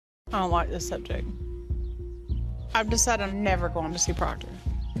I don't like this subject. I've decided I'm never going to see Proctor.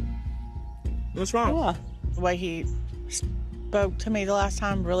 What's wrong? Yeah. The way he spoke to me the last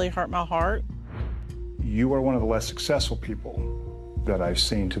time really hurt my heart. You are one of the less successful people that I've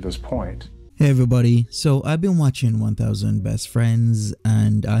seen to this point. Hey everybody, so I've been watching 1000 Best Friends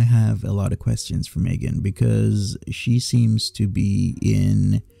and I have a lot of questions for Meghan because she seems to be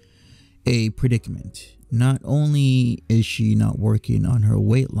in a predicament. Not only is she not working on her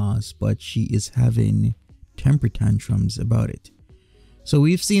weight loss, but she is having temper tantrums about it. So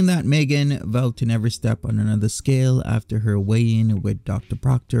we've seen that Meghan vowed to never step on another scale after her weigh-in with Dr.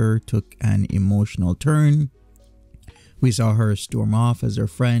 Proctor took an emotional turn. We saw her storm off as her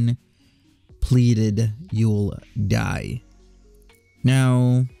friend pleaded, "You'll die."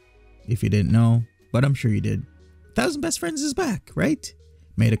 Now, if you didn't know, but I'm sure you did, 1000 Best Friends is back, right?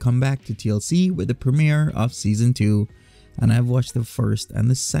 Made a comeback to TLC with the premiere of season 2, and I've watched the first and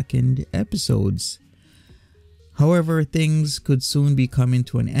the second episodes. However, things could soon be coming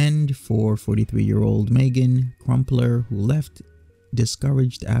to an end for 43-year-old Meghan Crumpler, who left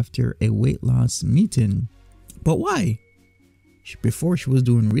discouraged after a weight loss meeting. But why? Before she was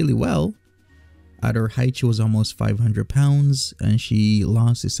doing really well. At her height, she was almost 500 pounds and she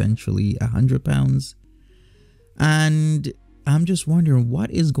lost essentially 100 pounds. And I'm just wondering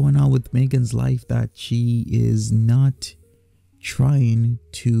what is going on with Meghan's life that she is not trying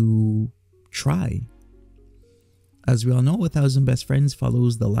to try. As we all know, 1000 Best Friends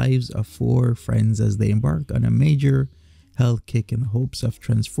follows the lives of 4 friends as they embark on a major health kick in the hopes of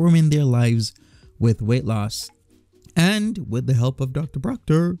transforming their lives with weight loss. And with the help of Dr.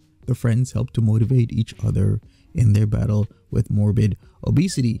 Proctor, the friends help to motivate each other in their battle with morbid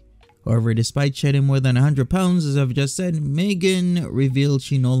obesity. However, despite shedding more than 100 pounds, as I've just said, Meghan revealed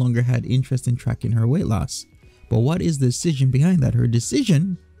she no longer had interest in tracking her weight loss. But what is the decision behind that? Her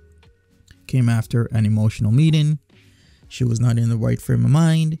decision came after an emotional meeting. She was not in the right frame of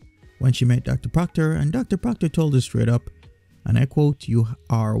mind when she met Dr. Proctor, and Dr. Proctor told her straight up, and I quote, "You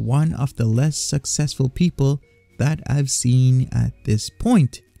are one of the less successful people that I've seen at this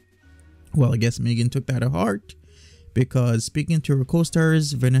point." Well, I guess Meghan took that to heart, because speaking to her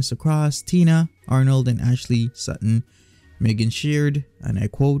co-stars Vanessa Cross, Tina Arnold, and Ashley Sutton, Meghan shared, and I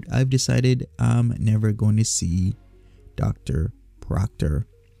quote, "I've decided I'm never going to see Dr. Proctor."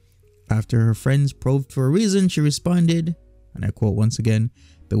 After her friends probed for a reason, she responded, and I quote once again,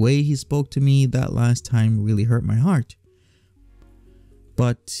 "The way he spoke to me that last time really hurt my heart."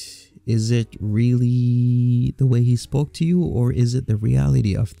 But is it really the way he spoke to you, or is it the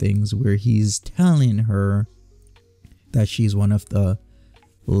reality of things where he's telling her that she's one of the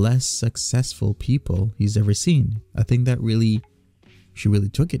less successful people he's ever seen? I think that she really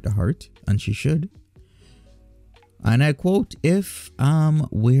took it to heart, and she should. And I quote, "If I'm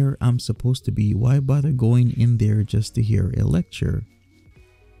where I'm supposed to be, why bother going in there just to hear a lecture?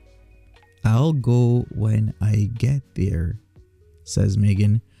 I'll go when I get there," says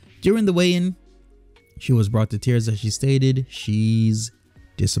Meghan. During the weigh-in, she was brought to tears as she stated she's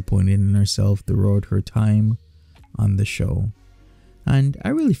disappointed in herself throughout her time on the show. And I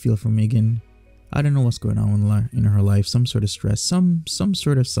really feel for Meghan. I don't know what's going on in her life, some sort of stress, some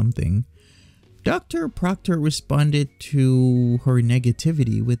sort of something. Dr. Proctor responded to her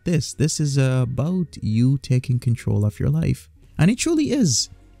negativity with this. This is about you taking control of your life. And it truly is.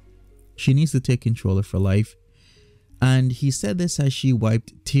 She needs to take control of her life. And he said this as she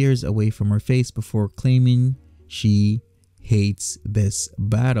wiped tears away from her face before claiming she hates this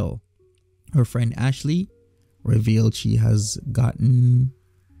battle. Her friend Ashley revealed she has gotten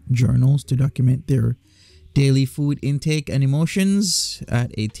journals to document their daily food intake and emotions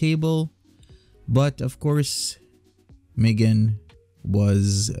at a table. But of course, Meghan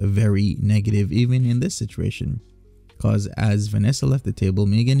was very negative even in this situation. Because as Vanessa left the table,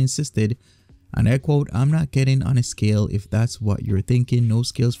 Meghan insisted, and I quote, "I'm not getting on a scale if that's what you're thinking. No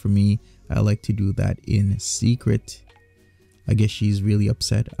scales for me. I like to do that in secret." I guess she's really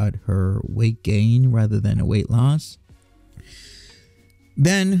upset at her weight gain rather than a weight loss.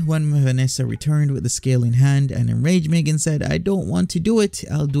 Then, when Vanessa returned with the scale in hand and enraged, Meghan said, "I don't want to do it.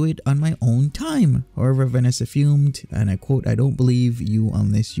 I'll do it on my own time." However, Vanessa fumed, and I quote, "I don't believe you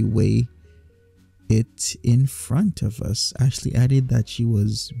unless you weigh it in front of us." Ashley added that she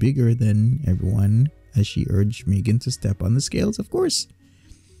was bigger than everyone as she urged Meghan to step on the scales, of course.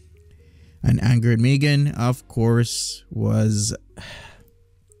 And angered Meghan, of course, was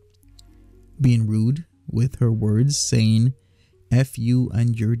being rude with her words, saying, "F you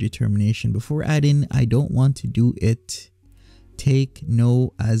and your determination," before adding, "I don't want to do it. Take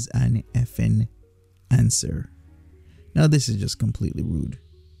no as an effing answer." Now this is just completely rude.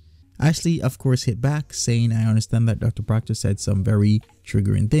 Ashley, of course, hit back saying, I understand that Dr. Proctor said some very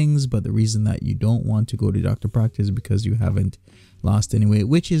triggering things, but the reason that you don't want to go to Dr. Proctor is because you haven't lost any weight,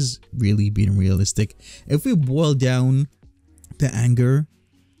 which is really being realistic. If we boil down the anger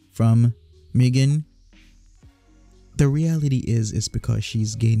from Meghan, the reality is it's because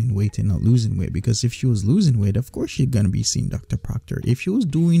she's gaining weight and not losing weight. Because if she was losing weight, of course she's going to be seeing Dr. Proctor. If she was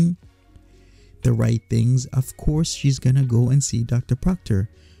doing the right things, of course she's going to go and see Dr. Proctor.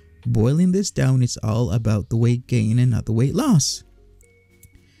 Boiling this down, it's all about the weight gain and not the weight loss.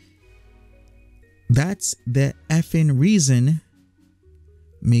 That's the effing reason,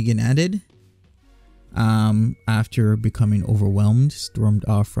 Meghan added. After becoming overwhelmed, stormed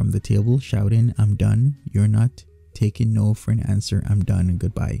off from the table, shouting, I'm done. You're not taking no for an answer. I'm done and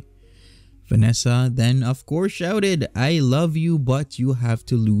goodbye. Vanessa then, of course, shouted, I love you, but you have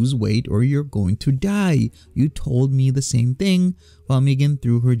to lose weight or you're going to die. You told me the same thing, while Meghan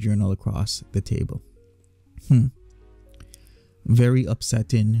threw her journal across the table. Very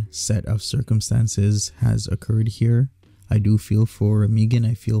upsetting set of circumstances has occurred here. I do feel for Meghan.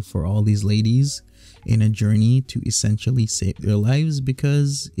 I feel for all these ladies in a journey to essentially save their lives,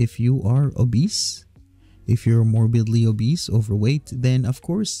 because if you are obese, if you're morbidly obese, overweight, then of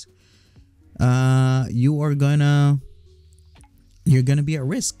course you're gonna be at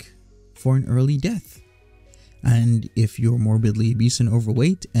risk for an early death. And if you're morbidly obese and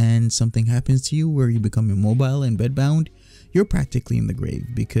overweight and something happens to you where you become immobile and bedbound, you're practically in the grave,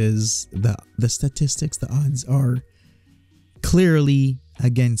 because the statistics, the odds are clearly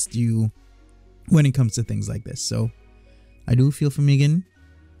against you when it comes to things like this. So I do feel for Meghan.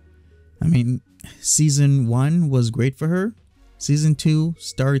 I mean, season 1 was great for her. Season 2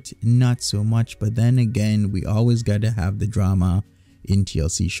 start not so much, but then again, we always got to have the drama in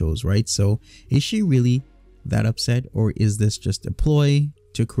TLC shows, right? So is she really that upset, or is this just a ploy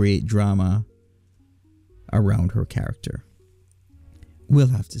to create drama around her character? We'll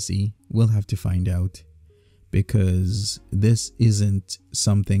have to see. We'll have to find out, because this isn't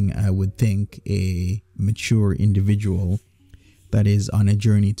something I would think a mature individual that is on a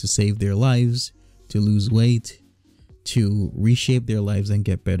journey to save their lives, to lose weight, to reshape their lives and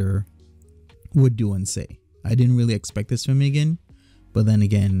get better would do and say. I didn't really expect this from Meghan, but then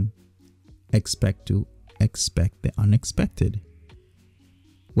again, expect the unexpected.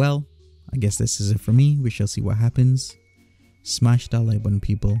 Well, I guess this is it for me. We shall see what happens. Smash that like button,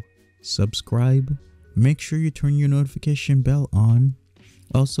 people. Subscribe. Make sure you turn your notification bell on.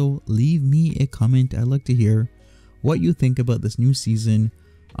 Also, leave me a comment. I'd like to hear what you think about this new season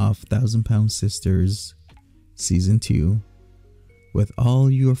of 1,000 Pound Sisters Season 2 with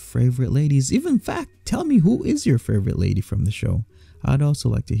all your favorite ladies. Even in fact, tell me who is your favorite lady from the show. I'd also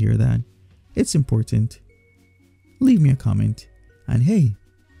like to hear that. It's important. Leave me a comment. And hey,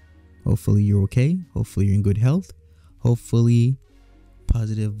 hopefully you're okay. Hopefully you're in good health. Hopefully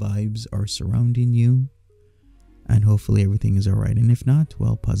positive vibes are surrounding you. And hopefully everything is alright. And if not,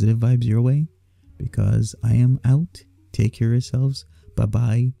 well, positive vibes your way. Because I am out. Take care of yourselves.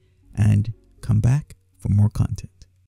 Bye-bye. And come back for more content.